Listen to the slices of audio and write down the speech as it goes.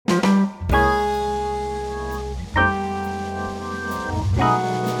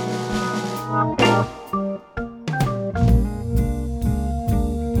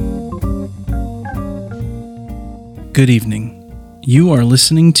Good evening. You are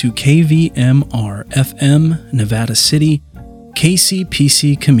listening to KVMR FM, Nevada City,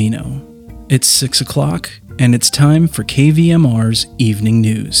 KCPC Camino. It's 6 o'clock, and it's time for KVMR's Evening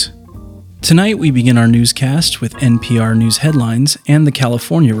News. Tonight we begin our newscast with NPR News headlines and the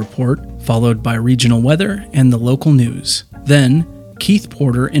California Report, followed by regional weather and the local news. Then, Keith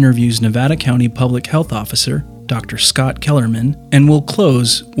Porter interviews Nevada County Public Health Officer Dr. Scott Kellerman, and we'll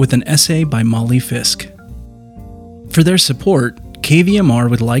close with an essay by Molly Fisk. For their support, KVMR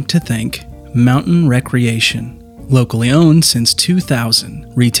would like to thank Mountain Recreation, locally owned since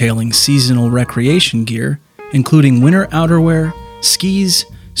 2000, retailing seasonal recreation gear, including winter outerwear, skis,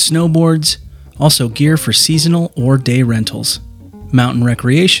 snowboards, also gear for seasonal or day rentals. Mountain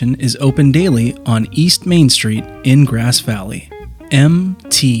Recreation is open daily on East Main Street in Grass Valley.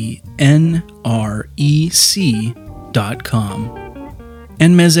 MTNREC.com.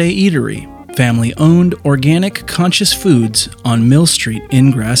 And Meze Eatery, family-owned organic conscious foods on Mill Street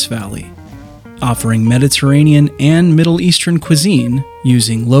in Grass Valley, offering Mediterranean and Middle Eastern cuisine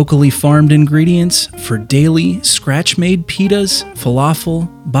using locally farmed ingredients for daily scratch-made pitas, falafel,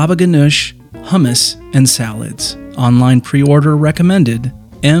 baba ganoush, hummus, and salads. Online pre-order recommended.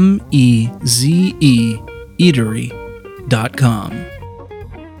 MEZE Eatery.com.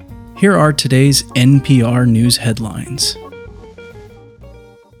 Here are today's NPR News headlines.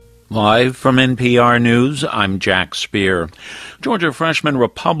 Live from NPR News, I'm Jack Speer. Georgia freshman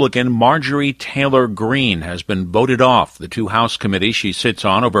Republican Marjorie Taylor Greene has been voted off the two House committees she sits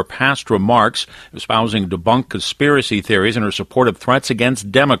on over past remarks espousing debunked conspiracy theories and her support of threats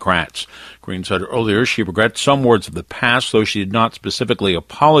against Democrats. Greene said earlier she regrets some words of the past, though she did not specifically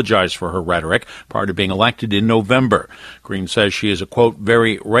apologize for her rhetoric prior to being elected in November. Greene says she is a, quote,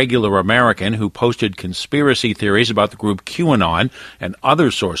 very regular American who posted conspiracy theories about the group QAnon and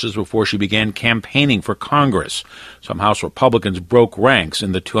other sources before she began campaigning for Congress. Some House Republicans broke ranks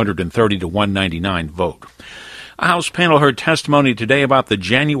in the 230 to 199 vote. A House panel heard testimony today about the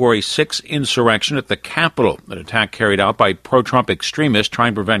January 6th insurrection at the Capitol, an attack carried out by pro-Trump extremists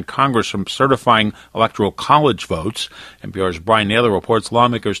trying to prevent Congress from certifying Electoral College votes. NPR's Brian Naylor reports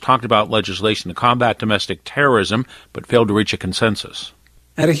lawmakers talked about legislation to combat domestic terrorism, but failed to reach a consensus.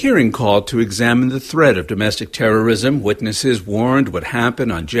 At a hearing called to examine the threat of domestic terrorism, witnesses warned what happened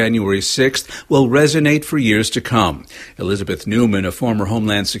on January 6th will resonate for years to come. Elizabeth Newman, a former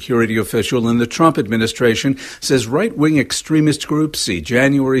Homeland Security official in the Trump administration, says right-wing extremist groups see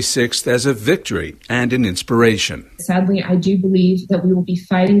January 6th as a victory and an inspiration. Sadly, I do believe that we will be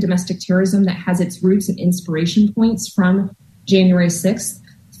fighting domestic terrorism that has its roots and inspiration points from January 6th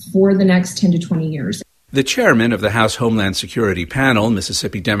for the next 10 to 20 years. The chairman of the House Homeland Security panel,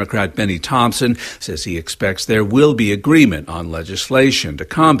 Mississippi Democrat Benny Thompson, says he expects there will be agreement on legislation to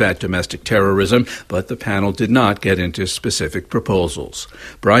combat domestic terrorism, but the panel did not get into specific proposals.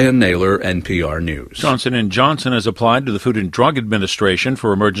 Brian Naylor, NPR News. Johnson & Johnson has applied to the Food and Drug Administration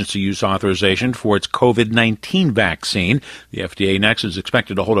for emergency use authorization for its COVID-19 vaccine. The FDA next is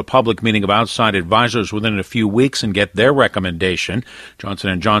expected to hold a public meeting of outside advisors within a few weeks and get their recommendation.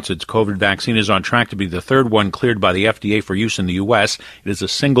 Johnson & Johnson's COVID vaccine is on track to be the third one cleared by the FDA for use in the U.S. It is a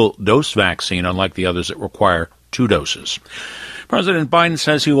single-dose vaccine, unlike the others that require 2 doses. President Biden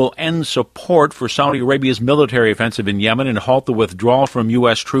says he will end support for Saudi Arabia's military offensive in Yemen and halt the withdrawal from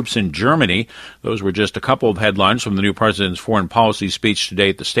U.S. troops in Germany. Those were just a couple of headlines from the new president's foreign policy speech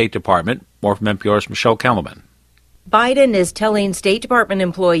today at the State Department. More from NPR's Michelle Kellerman. Biden is telling State Department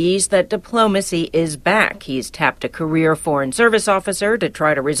employees that diplomacy is back. He's tapped a career Foreign Service officer to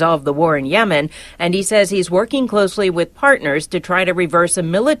try to resolve the war in Yemen, and he says he's working closely with partners to try to reverse a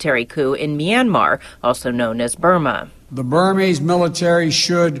military coup in Myanmar, also known as Burma. The Burmese military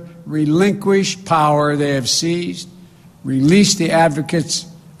should relinquish power they have seized, release the advocates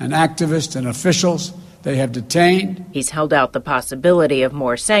and activists and officials they have detained. He's held out the possibility of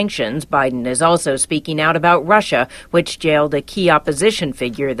more sanctions. Biden is also speaking out about Russia, which jailed a key opposition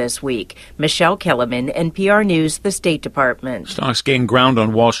figure this week. Michelle Kellerman, NPR News, the State Department. Stocks gained ground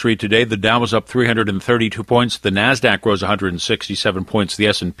on Wall Street today. The Dow was up 332 points. The Nasdaq rose 167 points. The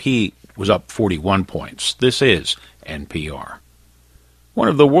S&P was up 41 points. This is NPR. One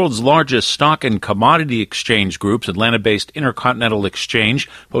of the world's largest stock and commodity exchange groups, Atlanta-based Intercontinental Exchange,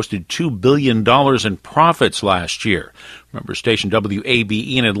 posted $2 billion in profits last year. Member station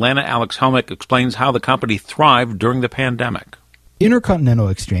WABE in Atlanta, Alex Helmick explains how the company thrived during the pandemic. Intercontinental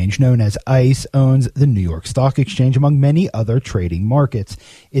Exchange, known as ICE, owns the New York Stock Exchange, among many other trading markets.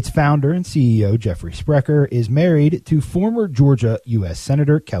 Its founder and CEO, Jeffrey Sprecher, is married to former Georgia U.S.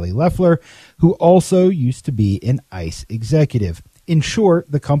 Senator Kelly Loeffler, who also used to be an ICE executive. In short,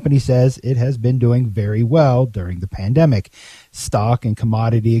 the company says it has been doing very well during the pandemic. Stock and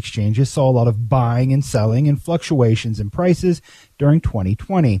commodity exchanges saw a lot of buying and selling and fluctuations in prices during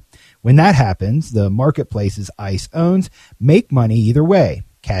 2020. When that happens, the marketplaces ICE owns make money either way,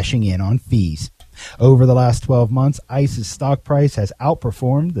 cashing in on fees. Over the last 12 months, ICE's stock price has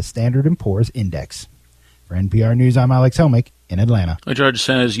outperformed the Standard & Poor's index. For NPR News, I'm Alex Helmick in Atlanta. The judge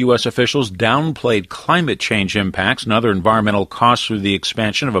says U.S. officials downplayed climate change impacts and other environmental costs through the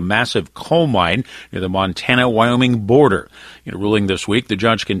expansion of a massive coal mine near the Montana-Wyoming border. In a ruling this week, the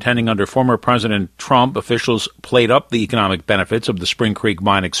judge contending under former President Trump, officials played up the economic benefits of the Spring Creek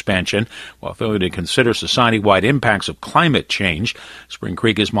mine expansion while failing to consider society-wide impacts of climate change. Spring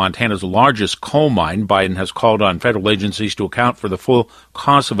Creek is Montana's largest coal mine. Biden has called on federal agencies to account for the full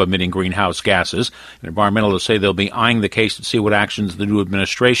cost of emitting greenhouse gases. And environmentalists say they'll be eyeing the case to see what actions the new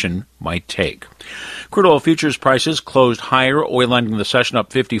administration might take. Crude oil futures prices closed higher, oil ending the session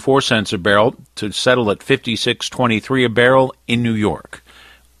up 54 cents a barrel to settle at $56.23 a barrel in New York.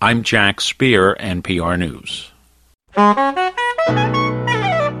 I'm Jack Speer, NPR News.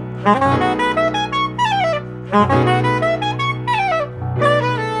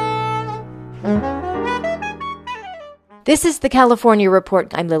 This is the California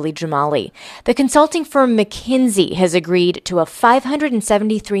Report. I'm Lily Jamali. The consulting firm McKinsey has agreed to a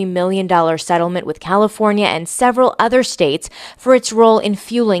 $573 million settlement with California and several other states for its role in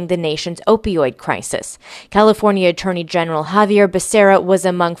fueling the nation's opioid crisis. California Attorney General Javier Becerra was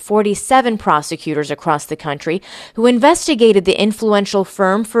among 47 prosecutors across the country who investigated the influential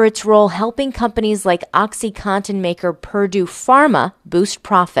firm for its role helping companies like OxyContin maker Purdue Pharma boost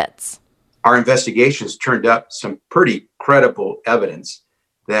profits. Our investigations turned up some pretty credible evidence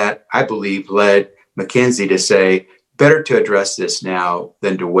that I believe led McKinsey to say, better to address this now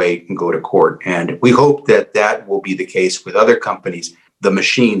than to wait and go to court. And we hope that that will be the case with other companies, the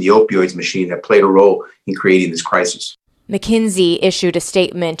machine, the opioids machine that played a role in creating this crisis. McKinsey issued a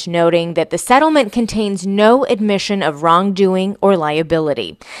statement noting that the settlement contains no admission of wrongdoing or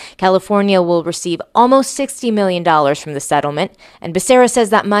liability. California will receive almost $60 million from the settlement, and Becerra says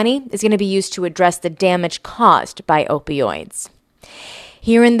that money is going to be used to address the damage caused by opioids.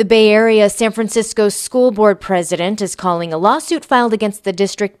 Here in the Bay Area, San Francisco's school board president is calling a lawsuit filed against the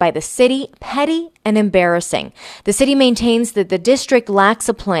district by the city petty and embarrassing. The city maintains that the district lacks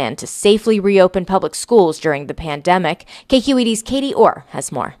a plan to safely reopen public schools during the pandemic. KQED's Katie Orr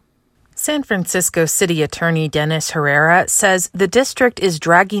has more. San Francisco City Attorney Dennis Herrera says the district is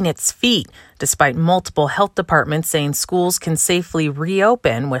dragging its feet, despite multiple health departments saying schools can safely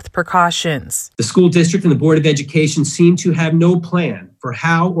reopen with precautions. The school district and the Board of Education seem to have no plan for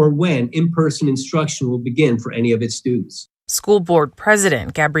how or when in-person instruction will begin for any of its students. School Board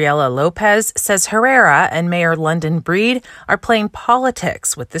President Gabriela Lopez says Herrera and Mayor London Breed are playing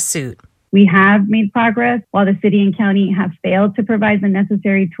politics with the suit. We have made progress while the city and county have failed to provide the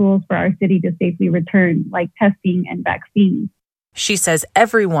necessary tools for our city to safely return, like testing and vaccines. She says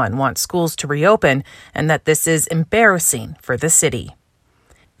everyone wants schools to reopen and that this is embarrassing for the city.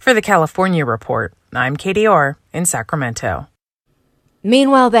 For the California Report, I'm Katie Orr in Sacramento.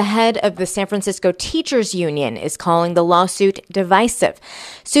 Meanwhile, the head of the San Francisco Teachers Union is calling the lawsuit divisive.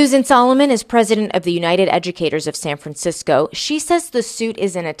 Susan Solomon is president of the United Educators of San Francisco. She says the suit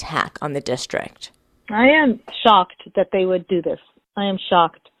is an attack on the district. I am shocked that they would do this. I am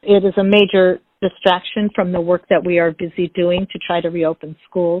shocked. It is a major distraction from the work that we are busy doing to try to reopen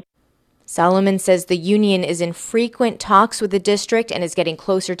schools. Solomon says the union is in frequent talks with the district and is getting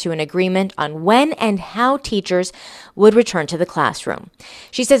closer to an agreement on when and how teachers would return to the classroom.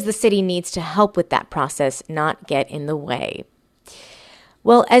 She says the city needs to help with that process, not get in the way.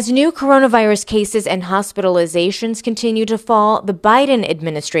 Well, as new coronavirus cases and hospitalizations continue to fall, the Biden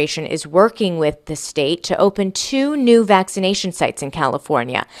administration is working with the state to open 2 new vaccination sites in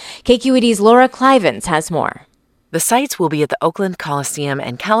California. KQED's Laura Clivens has more. The sites will be at the Oakland Coliseum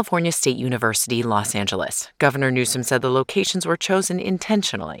and California State University, Los Angeles. Governor Newsom said the locations were chosen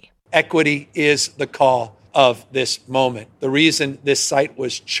intentionally. Equity is the call of this moment. The reason this site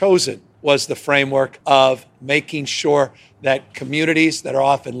was chosen was the framework of making sure that communities that are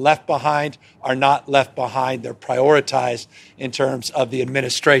often left behind are not left behind. They're prioritized in terms of the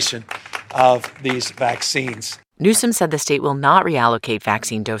administration of these vaccines. Newsom said the state will not reallocate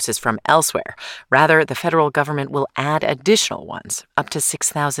vaccine doses from elsewhere. Rather, the federal government will add additional ones, up to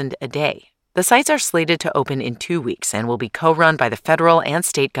 6,000 a day. The sites are slated to open in 2 weeks and will be co-run by the federal and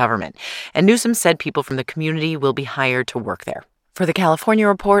state government. And Newsom said people from the community will be hired to work there. For the California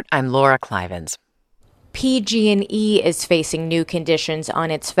Report, I'm Laura Clivens. PG&E is facing new conditions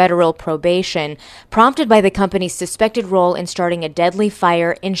on its federal probation, prompted by the company's suspected role in starting a deadly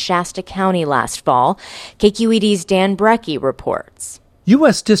fire in Shasta County last fall. KQED's Dan Brecky reports.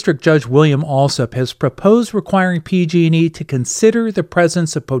 U.S. District Judge William Alsup has proposed requiring PG&E to consider the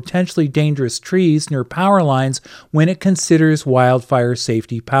presence of potentially dangerous trees near power lines when it considers wildfire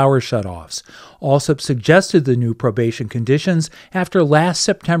safety power shutoffs. Alsup suggested the new probation conditions after last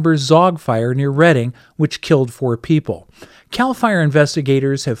September's Zogg fire near Redding, which killed 4 people. CAL FIRE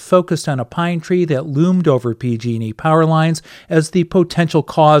investigators have focused on a pine tree that loomed over PG&E power lines as the potential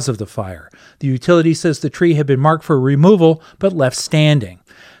cause of the fire. The utility says the tree had been marked for removal but left standing.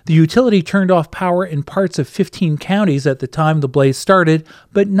 The utility turned off power in parts of 15 counties at the time the blaze started,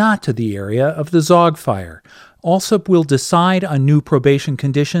 but not to the area of the Zogg fire. Alsup will decide on new probation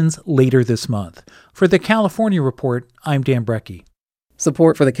conditions later this month. For the California Report, I'm Dan Brecky.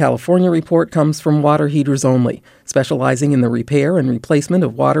 Support for the California Report comes from Water Heaters Only, specializing in the repair and replacement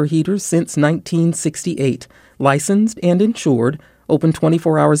of water heaters since 1968. Licensed and insured, open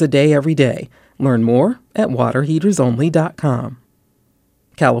 24 hours a day every day. Learn more at waterheatersonly.com.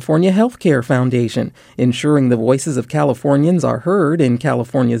 California Healthcare Foundation, ensuring the voices of Californians are heard in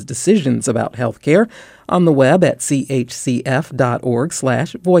California's decisions about healthcare, on the web at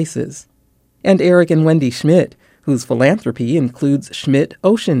chcf.org/voices. And Eric and Wendy Schmidt, whose philanthropy includes Schmidt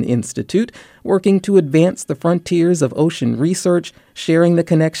Ocean Institute, working to advance the frontiers of ocean research, sharing the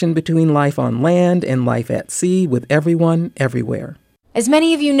connection between life on land and life at sea with everyone, everywhere. As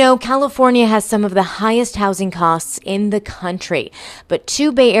many of you know, California has some of the highest housing costs in the country. But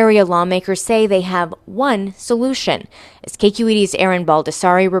 2 Bay Area lawmakers say they have one solution. As KQED's Aaron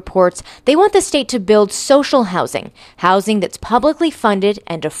Baldessari reports, they want the state to build social housing that's publicly funded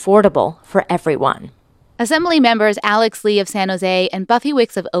and affordable for everyone. Assembly members Alex Lee of San Jose and Buffy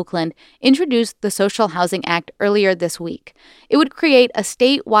Wicks of Oakland introduced the Social Housing Act earlier this week. It would create a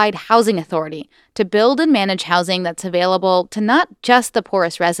statewide housing authority to build and manage housing that's available to not just the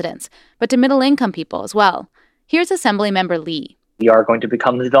poorest residents, but to middle-income people as well. Here's Assemblymember Lee. We are going to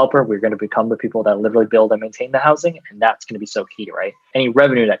become the developer. We're going to become the people that literally build and maintain the housing, and that's going to be so key, right? Any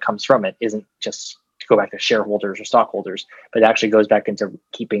revenue that comes from it isn't just to go back to shareholders or stockholders, but it actually goes back into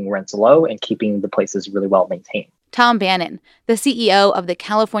keeping rents low and keeping the places really well maintained. Tom Bannon, the CEO of the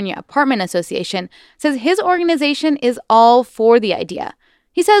California Apartment Association, says his organization is all for the idea.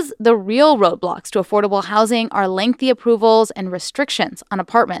 He says the real roadblocks to affordable housing are lengthy approvals and restrictions on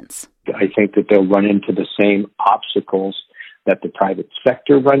apartments. I think that they'll run into the same obstacles that the private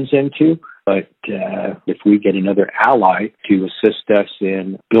sector runs into. But if we get another ally to assist us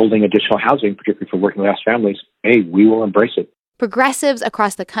in building additional housing, particularly for working-class families, hey, we will embrace it. Progressives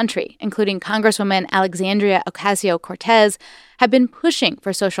across the country, including Congresswoman Alexandria Ocasio-Cortez, have been pushing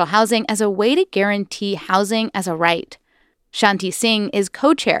for social housing as a way to guarantee housing as a right. Shanti Singh is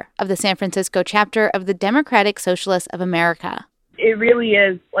co-chair of the San Francisco chapter of the Democratic Socialists of America. It really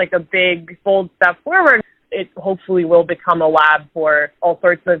is like a big, bold step forward. It hopefully will become a lab for all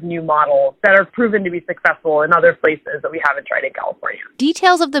sorts of new models that are proven to be successful in other places that we haven't tried in California.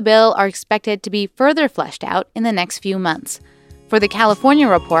 Details of the bill are expected to be further fleshed out in the next few months. For the California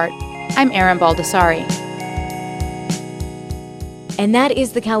Report, I'm Aaron Baldessari. And that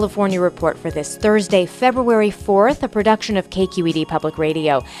is the California Report for this Thursday, February 4th, a production of KQED Public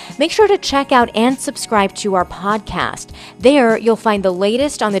Radio. Make sure to check out and subscribe to our podcast. There, you'll find the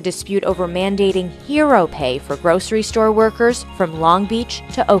latest on the dispute over mandating hero pay for grocery store workers from Long Beach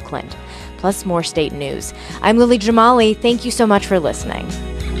to Oakland, plus more state news. I'm Lily Jamali. Thank you so much for listening.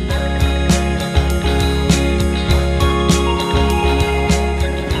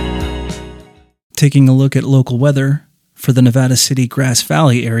 Taking a look at local weather. For the Nevada City Grass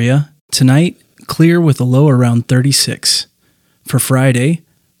Valley area, tonight, clear with a low around 36. For Friday,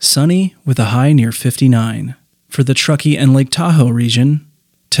 sunny with a high near 59. For the Truckee and Lake Tahoe region,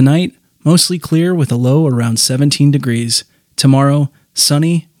 tonight, mostly clear with a low around 17 degrees. Tomorrow,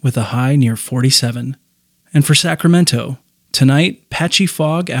 sunny with a high near 47. And for Sacramento, tonight, patchy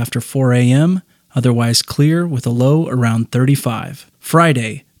fog after 4 a.m., otherwise clear with a low around 35.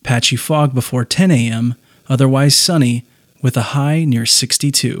 Friday, patchy fog before 10 a.m., otherwise sunny with a high near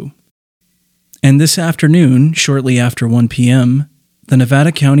 62. And this afternoon, shortly after 1 p.m., the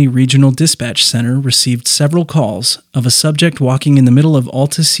Nevada County Regional Dispatch Center received several calls of a subject walking in the middle of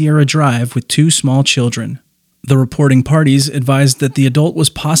Alta Sierra Drive with 2 small children. The reporting parties advised that the adult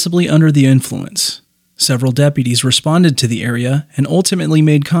was possibly under the influence. Several deputies responded to the area and ultimately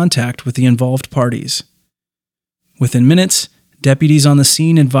made contact with the involved parties. Within minutes, deputies on the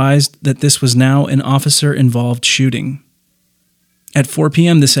scene advised that this was now an officer-involved shooting. At 4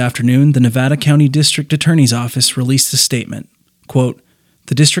 p.m. this afternoon, the Nevada County District Attorney's Office released a statement. Quote,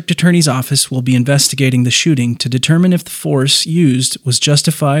 "The District Attorney's Office will be investigating the shooting to determine if the force used was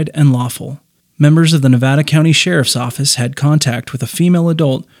justified and lawful. Members of the Nevada County Sheriff's Office had contact with a female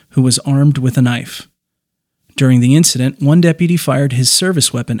adult who was armed with a knife. During the incident, one deputy fired his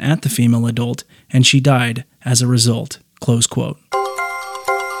service weapon at the female adult, and she died as a result." Close quote.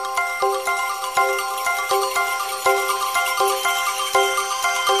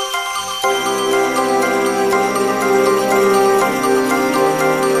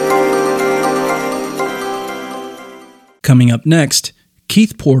 Coming up next,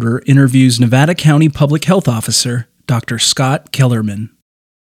 Keith Porter interviews Nevada County Public Health Officer Dr. Scott Kellerman.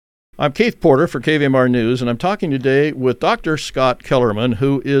 I'm Keith Porter for KVMR News, and I'm talking today with Dr. Scott Kellerman,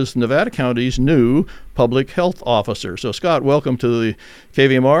 who is Nevada County's new Public Health Officer. So, Scott, welcome to the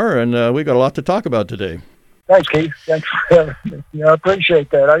KVMR, and we've got a lot to talk about today. Thanks, Keith. Thanks for having me. Yeah, I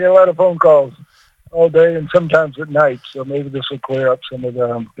appreciate that. I get a lot of phone calls all day and sometimes at night, so maybe this will clear up some of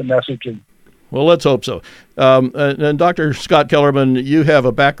the messaging. Well, let's hope so. And Dr. Scott Kellerman, you have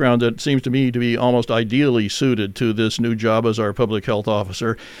a background that seems to me to be almost ideally suited to this new job as our public health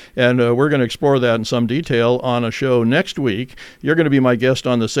officer. And we're going to explore that in some detail on a show next week. You're going to be my guest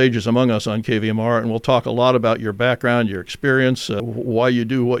on The Sages Among Us on KVMR, and we'll talk a lot about your background, your experience, why you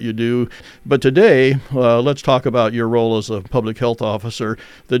do what you do. But today, let's talk about your role as a public health officer,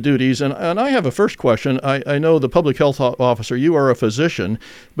 the duties. And I have a first question. I know the public health officer, you are a physician,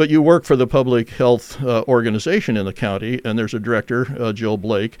 but you work for the public health organization in the county, and there's a director, Jill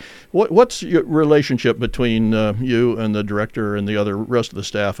Blake. What's your relationship between you and the director and the other rest of the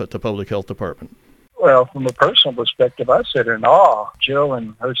staff at the public health department? Well, from a personal perspective, I sit in awe. Jill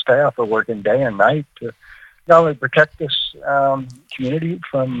and her staff are working day and night to not only protect this community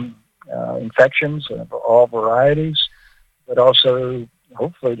from infections of all varieties, but also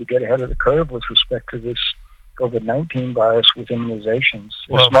hopefully to get ahead of the curve with respect to this COVID-19 virus with immunizations.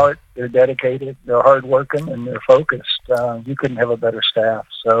 They're smart, they're dedicated, they're hardworking, and they're focused. You couldn't have a better staff.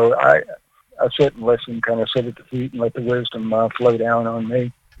 So I sit and listen, kind of sit at the feet and let the wisdom flow down on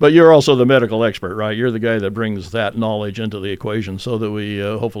me. But you're also the medical expert, right? You're the guy that brings that knowledge into the equation so that we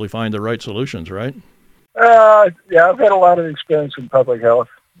hopefully find the right solutions, right? Yeah, I've had a lot of experience in public health.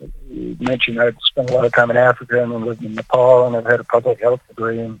 You mentioned I've spent a lot of time in Africa and then lived in Nepal, and I've had a public health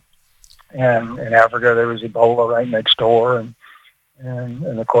degree. And in Africa, there was Ebola right next door,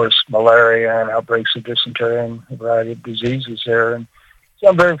 and of course, malaria and outbreaks of dysentery and a variety of diseases there. And so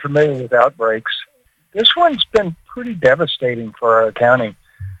I'm very familiar with outbreaks. This one's been pretty devastating for our county,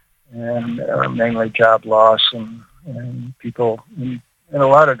 and mainly job loss and people in a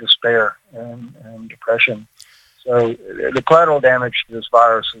lot of despair and depression. So the collateral damage to this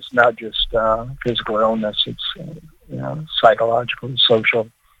virus is not just physical illness; it's psychological, social,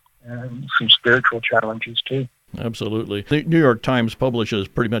 and some spiritual challenges too. Absolutely. The New York Times publishes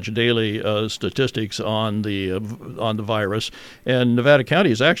pretty much daily statistics on the virus, and Nevada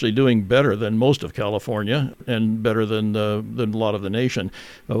County is actually doing better than most of California and better than a lot of the nation.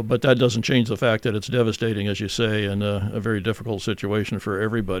 But that doesn't change the fact that it's devastating, as you say, and a very difficult situation for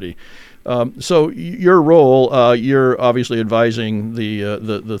everybody. So your role, you're obviously advising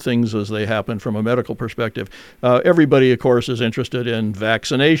the things as they happen from a medical perspective. Everybody, of course, is interested in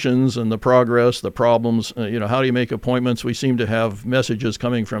vaccinations and the progress, the problems. How do you make appointments? We seem to have messages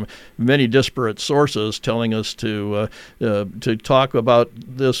coming from many disparate sources telling us to talk about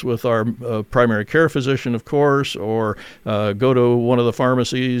this with our primary care physician, of course, or go to one of the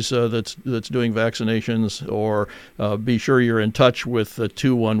pharmacies that's doing vaccinations, or be sure you're in touch with the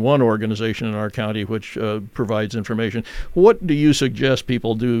 211 organization in our county, which provides information. What do you suggest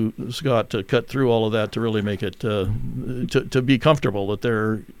people do, Scott, to cut through all of that to really make it to be comfortable that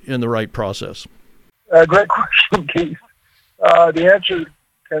they're in the right process? Great question, Keith. The answer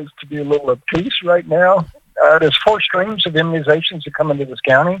tends to be a little obtuse right now. There's 4 streams of immunizations that come into this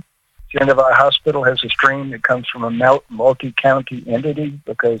county. Geneva Hospital has a stream that comes from a multi-county entity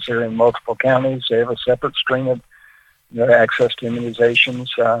because they're in multiple counties. They have a separate stream of access to immunizations.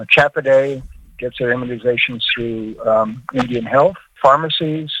 Chapaday gets their immunizations through Indian Health.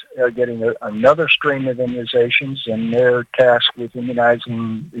 Pharmacies are getting another stream of immunizations, and they're tasked with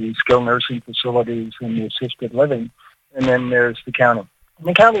immunizing the skilled nursing facilities and the assisted living. And then there's the county. And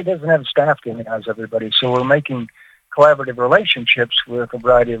the county doesn't have staff to immunize everybody, so we're making collaborative relationships with a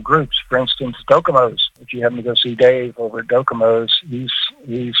variety of groups. For instance, Docomo's. If you happen to go see Dave over at Docomo's,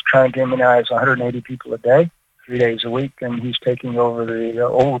 he's trying to immunize 180 people a day, 3 days a week, and he's taking over the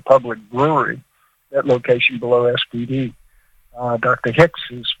Old Republic Brewery, that location below SPD. Dr. Hicks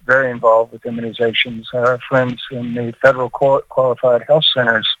is very involved with immunizations. Our friends in the federal qualified health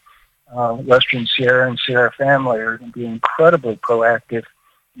centers, Western Sierra and Sierra Family, are going to be incredibly proactive,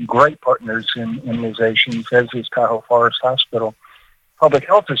 great partners in immunizations, as is Tahoe Forest Hospital. Public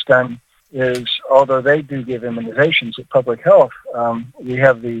Health has done is, although they do give immunizations at Public Health, we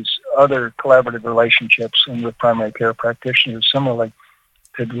have these other collaborative relationships and with primary care practitioners similarly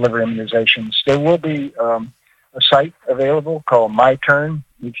to deliver immunizations. There will be a site available called My Turn,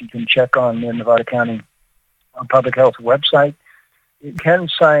 which you can check on the Nevada County Public Health website. You can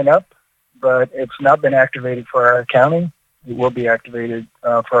sign up, but it's not been activated for our county. It will be activated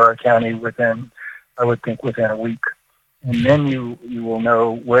for our county within, I would think, within a week. And then you will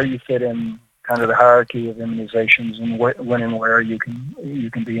know where you fit in kind of the hierarchy of immunizations and when and where you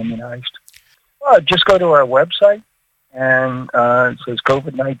can be immunized. Just go to our website, and it says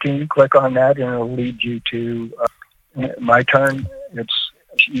COVID-19. Click on that, and it'll lead you to My Turn.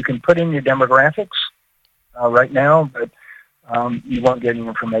 You can put in your demographics right now, but you won't get any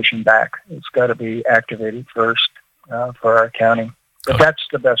information back. It's got to be activated first for our county. But that's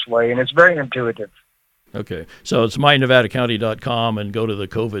the best way, and it's very intuitive. Okay, so it's mynevadacounty.com, and go to the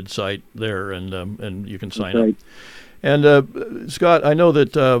COVID site there, and you can sign up. And Scott, I know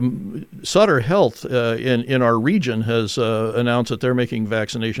that Sutter Health in our region has announced that they're making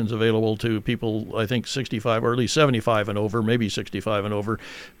vaccinations available to people, I think 65 or at least 75 and over, maybe 65 and over,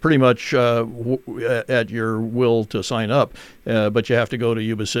 pretty much at your will to sign up. But you have to go to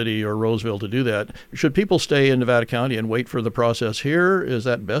Yuba City or Roseville to do that. Should people stay in Nevada County and wait for the process here? Is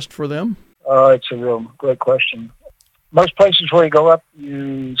that best for them? It's a real great question. Most places where you go up,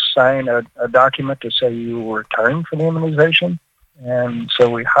 you sign a document to say you will return for the immunization. And so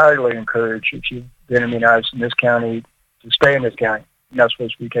we highly encourage, if you've been immunized in this county, to stay in this county. You're not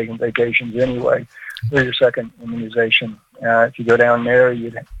supposed to be taking vacations anyway for your second immunization. If you go down there,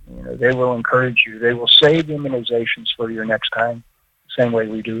 they will encourage you. They will save immunizations for your next time, the same way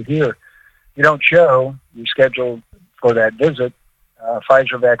we do here. If you don't show, you're scheduled for that visit.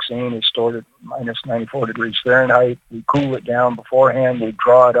 Pfizer vaccine is stored at minus 94 degrees Fahrenheit. We cool it down beforehand. We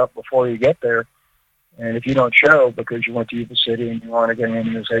draw it up before you get there. And if you don't show because you went to Yuba City and you want to get an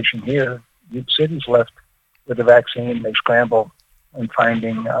immunization here, Yuba City's left with the vaccine. They scramble in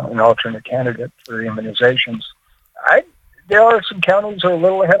finding an alternate candidate for immunizations. There are some counties that are a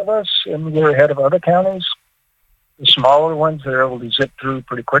little ahead of us, and we're ahead of other counties. The smaller ones, they're able to zip through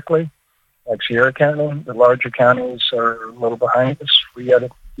pretty quickly. Like Sierra County, the larger counties are a little behind us. We had a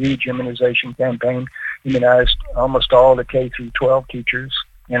huge immunization campaign, immunized almost all the K through 12 teachers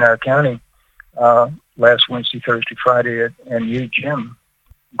in our county last Wednesday, Thursday, Friday at NU Gym.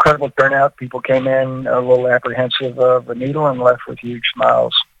 Incredible turnout. People came in a little apprehensive of the needle and left with huge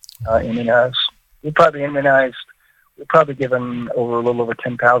smiles immunized. We've probably given a little over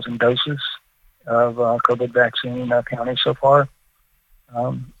 10,000 doses of COVID vaccine in our county so far.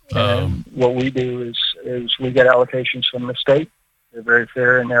 And what we do is we get allocations from the state. They're very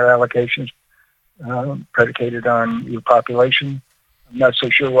fair in their allocations, predicated on your population. I'm not so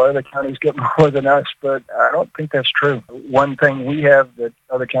sure why other counties get more than us, but I don't think that's true. One thing we have that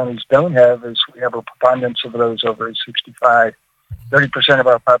other counties don't have is we have a preponderance of those over 65. 30% of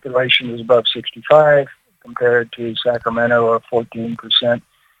our population is above 65, compared to Sacramento of 14%,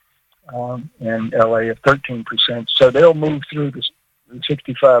 and LA of 13%. So they'll move through the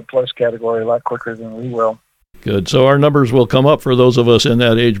 65 plus category a lot quicker than we will. Good. So our numbers will come up for those of us in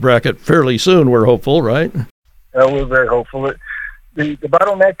that age bracket fairly soon, we're hopeful, right? We're very hopeful. The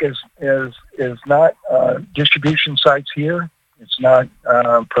bottleneck is not distribution sites here. It's not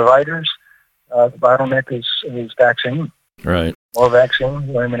providers. The bottleneck is vaccine. Right. More vaccine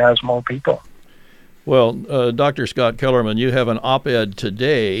will immunize more people. Well, Dr. Scott Kellerman, you have an op-ed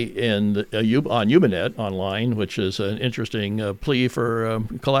today on YubaNet online, which is an interesting plea for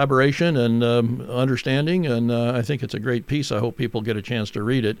collaboration and understanding, and I think it's a great piece. I hope people get a chance to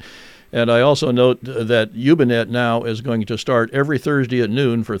read it. And I also note that YubaNet now is going to start every Thursday at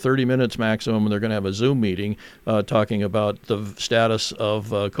noon for 30 minutes maximum. They're going to have a Zoom meeting talking about the status of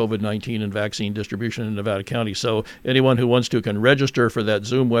COVID-19 and vaccine distribution in Nevada County. So anyone who wants to can register for that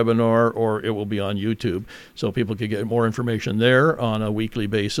Zoom webinar, or it will be on YouTube. So people can get more information there on a weekly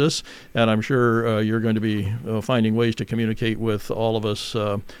basis. And I'm sure you're going to be finding ways to communicate with all of us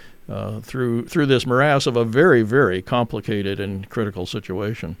through this morass of a very, very complicated and critical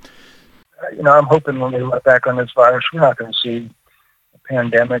situation. I'm hoping when we look back on this virus, we're not going to see a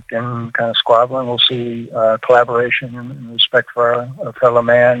pandemic and kind of squabbling. We'll see collaboration and respect for our fellow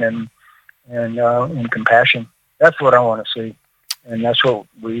man and compassion. That's what I want to see. And that's what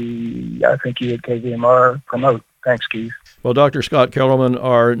I think you at KVMR promote. Thanks, Keith. Well, Dr. Scott Kellerman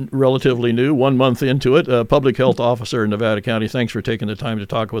are relatively new, 1 month into it, public health officer in Nevada County. Thanks for taking the time to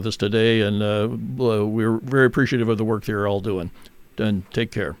talk with us today, and we're very appreciative of the work that you're all doing. And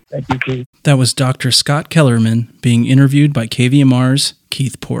take care. Thank you, Keith. That was Dr. Scott Kellerman being interviewed by KVMR's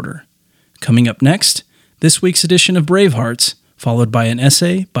Keith Porter. Coming up next, this week's edition of Bravehearts, followed by an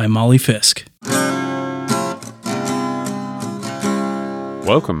essay by Molly Fisk.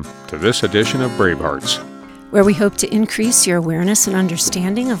 Welcome to this edition of Bravehearts, where we hope to increase your awareness and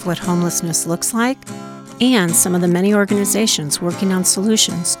understanding of what homelessness looks like and some of the many organizations working on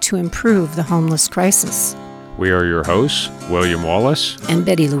solutions to improve the homeless crisis. We are your hosts, William Wallace and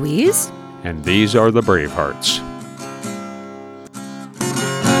Betty Louise, and these are the Bravehearts.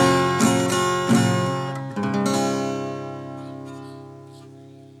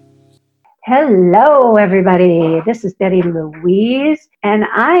 Hello, everybody. This is Betty Louise, and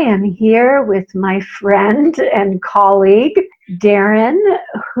I am here with my friend and colleague, Darren,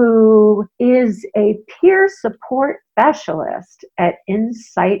 who is a peer support specialist at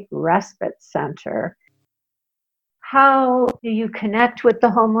Insight Respite Center. How do you connect with the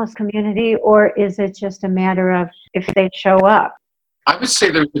homeless community, or is it just a matter of if they show up? I would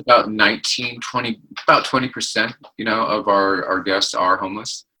say there's about 20%, of our guests are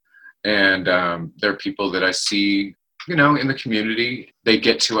homeless. And they're people that I see, in the community. They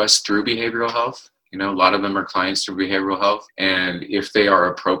get to us through behavioral health. A lot of them are clients through behavioral health. And if they are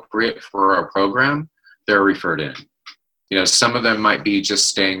appropriate for our program, they're referred in. Some of them might be just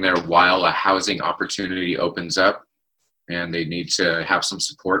staying there while a housing opportunity opens up, and they need to have some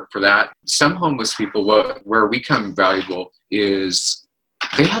support for that. Some homeless people, where we come valuable is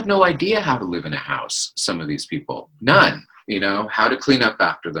they have no idea how to live in a house, some of these people. None. How to clean up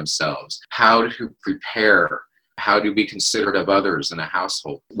after themselves, how to prepare, how to be considerate of others in a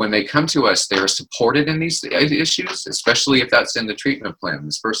household. When they come to us, they are supported in these issues, especially if that's in the treatment plan.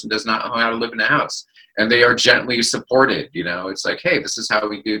 This person does not know how to live in a house, and they are gently supported. It's like, hey, this is how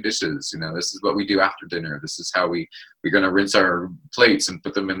we do dishes. This is what we do after dinner. This is how we're going to rinse our plates and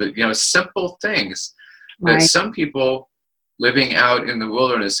put them in the, simple things that some people living out in the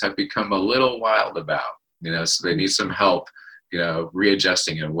wilderness have become a little wild about. So they need some help,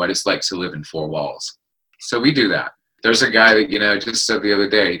 readjusting what it's like to live in four walls. So we do that. There's a guy that, just said the other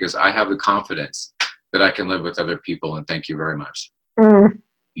day, he goes, I have the confidence that I can live with other people, and thank you very much.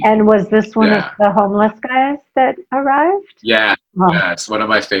 And was this one of the homeless guys that arrived? Yeah, it's one of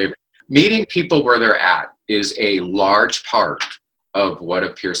my favorites. Meeting people where they're at is a large part of what a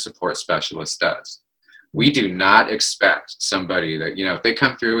peer support specialist does. We do not expect somebody that, if they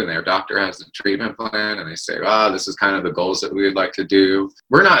come through and their doctor has a treatment plan and they say, this is kind of the goals that we would like to do,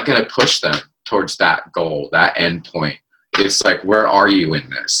 we're not going to push them towards that goal, that end point. It's like, where are you in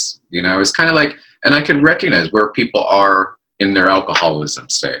this? It's kind of like, and I can recognize where people are in their alcoholism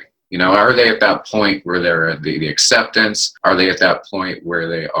state. Are they at that point where they're at the acceptance? Are they at that point where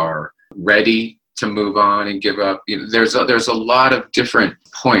they are ready to move on and give up? There's a lot of different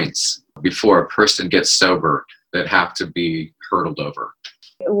points before a person gets sober that have to be hurdled over.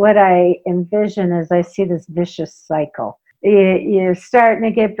 What I envision is I see this vicious cycle. You're starting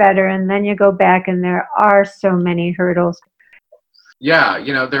to get better, and then you go back, and there are so many hurdles. Yeah,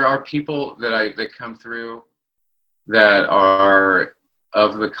 there are people that come through that are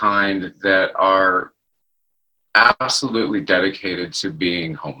of the kind that are absolutely dedicated to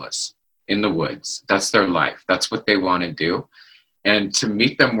being homeless in the woods. That's their life. That's what they want to do. And to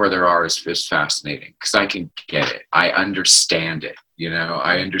meet them where they are is fascinating, because I can get it. I understand it.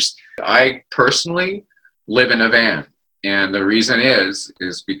 I personally live in a van. And the reason is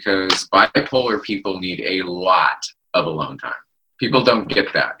because bipolar people need a lot of alone time. People don't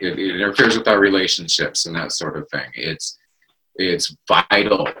get that. It interferes with our relationships and that sort of thing. It's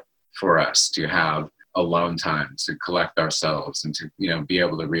vital for us to have alone time, to collect ourselves and to, be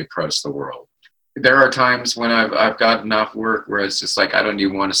able to reapproach the world. There are times when I've gotten off work where it's just like, I don't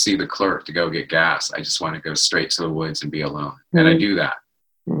even want to see the clerk to go get gas. I just want to go straight to the woods and be alone. And I do that.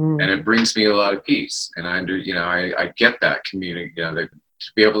 And it brings me a lot of peace. And I get that community, to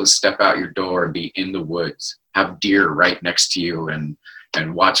be able to step out your door and be in the woods, have deer right next to you and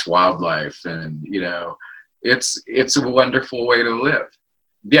watch wildlife. And, it's a wonderful way to live.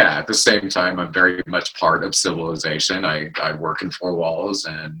 Yeah, at the same time, I'm very much part of civilization. I work in four walls,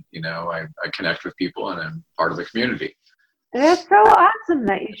 and, I connect with people, and I'm part of the community. It's so awesome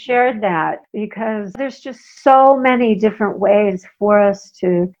that you shared that, because there's just so many different ways for us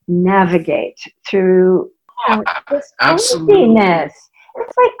to navigate through this craziness.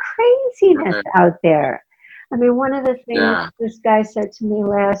 It's like craziness out there. I mean, one of the things this guy said to me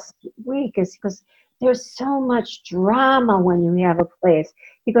last week is, there's so much drama when you have a place.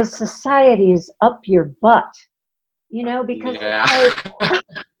 He goes, society is up your butt, you know, because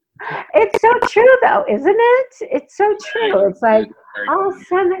it's so true though, isn't it? It's so true. It's like all of a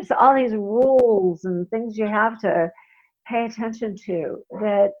sudden there's all these rules and things you have to pay attention to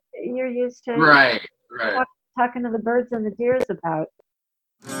that you're used to talking to the birds and the deers about.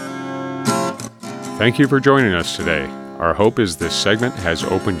 Thank you for joining us today. Our hope is this segment has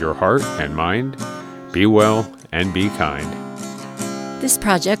opened your heart and mind. Be well and be kind. This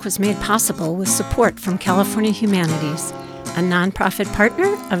project was made possible with support from California Humanities, a nonprofit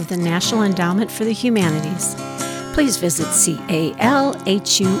partner of the National Endowment for the Humanities. Please visit calhum.org.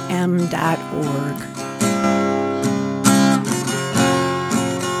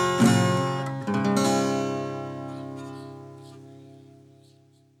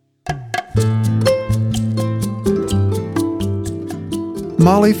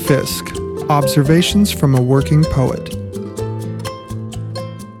 Molly Fisk, Observations from a Working Poet.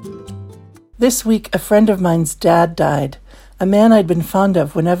 This week, a friend of mine's dad died, a man I'd been fond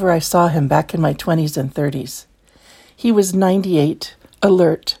of whenever I saw him back in my 20s and 30s. He was 98,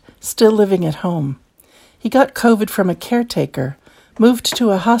 alert, still living at home. He got COVID from a caretaker, moved to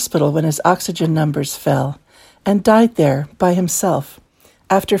a hospital when his oxygen numbers fell, and died there by himself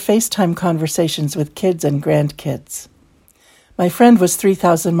after FaceTime conversations with kids and grandkids. My friend was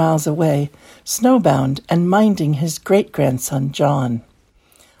 3,000 miles away, snowbound and minding his great-grandson, John.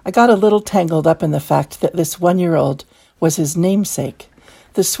 I got a little tangled up in the fact that this 1-year-old was his namesake,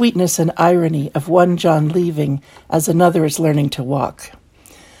 the sweetness and irony of one John leaving as another is learning to walk.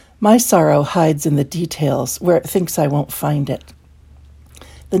 My sorrow hides in the details where it thinks I won't find it.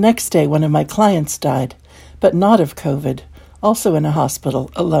 The next day, one of my clients died, but not of COVID, also in a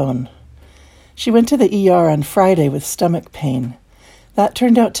hospital, alone. She went to the ER on Friday with stomach pain. That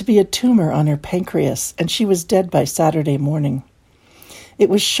turned out to be a tumor on her pancreas, and she was dead by Saturday morning. It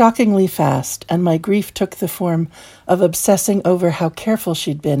was shockingly fast, and my grief took the form of obsessing over how careful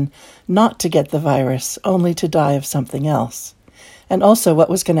she'd been not to get the virus, only to die of something else, and also what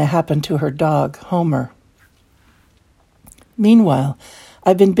was going to happen to her dog, Homer. Meanwhile,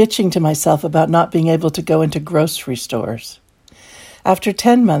 I've been bitching to myself about not being able to go into grocery stores. After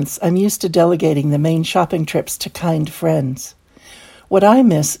 10 months, I'm used to delegating the main shopping trips to kind friends. What I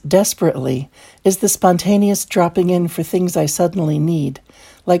miss desperately is the spontaneous dropping in for things I suddenly need,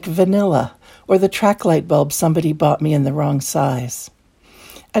 like vanilla or the track light bulb somebody bought me in the wrong size.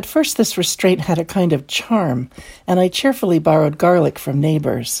 At first, this restraint had a kind of charm, and I cheerfully borrowed garlic from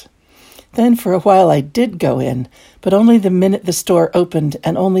neighbors. Then for a while I did go in, but only the minute the store opened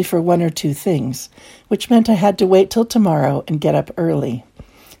and only for 1 or 2 things, which meant I had to wait till tomorrow and get up early.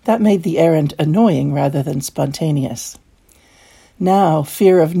 That made the errand annoying rather than spontaneous. Now,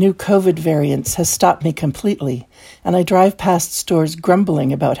 fear of new COVID variants has stopped me completely, and I drive past stores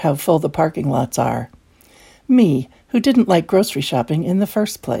grumbling about how full the parking lots are. Me, who didn't like grocery shopping in the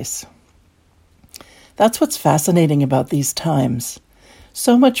first place. That's what's fascinating about these times.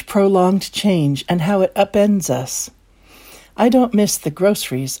 So much prolonged change and how it upends us. I don't miss the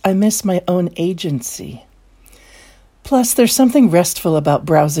groceries, I miss my own agency. Plus, there's something restful about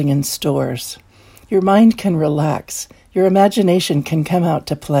browsing in stores. Your mind can relax, your imagination can come out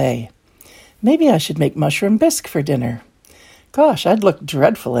to play. Maybe I should make mushroom bisque for dinner. Gosh, I'd look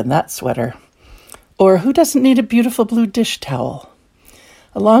dreadful in that sweater. Or who doesn't need a beautiful blue dish towel?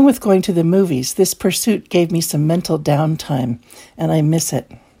 Along with going to the movies, this pursuit gave me some mental downtime, and I miss it.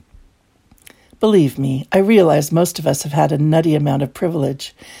 Believe me, I realize most of us have had a nutty amount of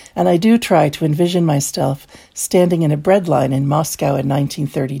privilege, and I do try to envision myself standing in a bread line in Moscow in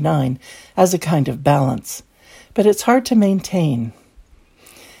 1939 as a kind of balance. But it's hard to maintain.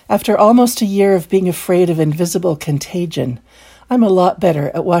 After almost a year of being afraid of invisible contagion, I'm a lot better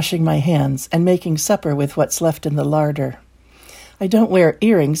at washing my hands and making supper with what's left in the larder. I don't wear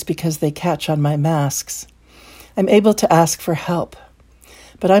earrings because they catch on my masks. I'm able to ask for help.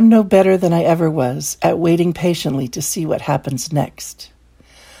 But I'm no better than I ever was at waiting patiently to see what happens next.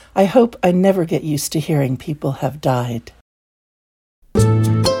 I hope I never get used to hearing people have died.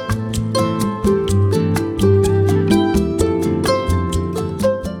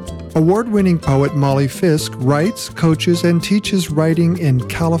 Award-winning poet Molly Fisk writes, coaches, and teaches writing in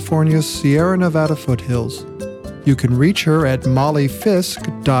California's Sierra Nevada foothills. You can reach her at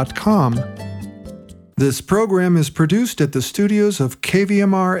mollyfisk.com. This program is produced at the studios of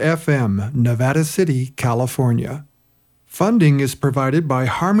KVMR-FM, Nevada City, California. Funding is provided by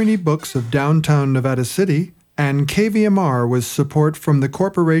Harmony Books of downtown Nevada City and KVMR with support from the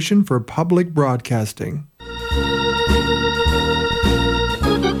Corporation for Public Broadcasting.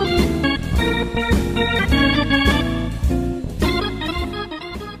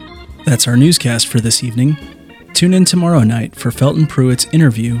 That's our newscast for this evening. Tune in tomorrow night for Felton Pruitt's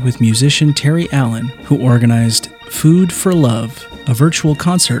interview with musician Terry Allen, who organized Food for Love, a virtual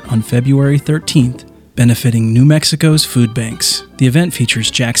concert on February 13th, benefiting New Mexico's food banks. The event features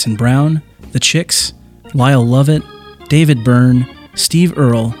Jackson Brown, The Chicks, Lyle Lovett, David Byrne, Steve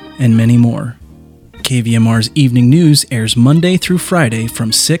Earle, and many more. KVMR's Evening News airs Monday through Friday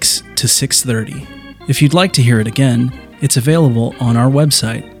from 6 to 6:30. If you'd like to hear it again, it's available on our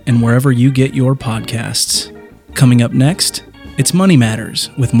website and wherever you get your podcasts. Coming up next, it's Money Matters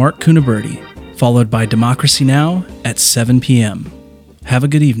with Mark Cunaberti, followed by Democracy Now! At 7 p.m. Have a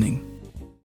good evening.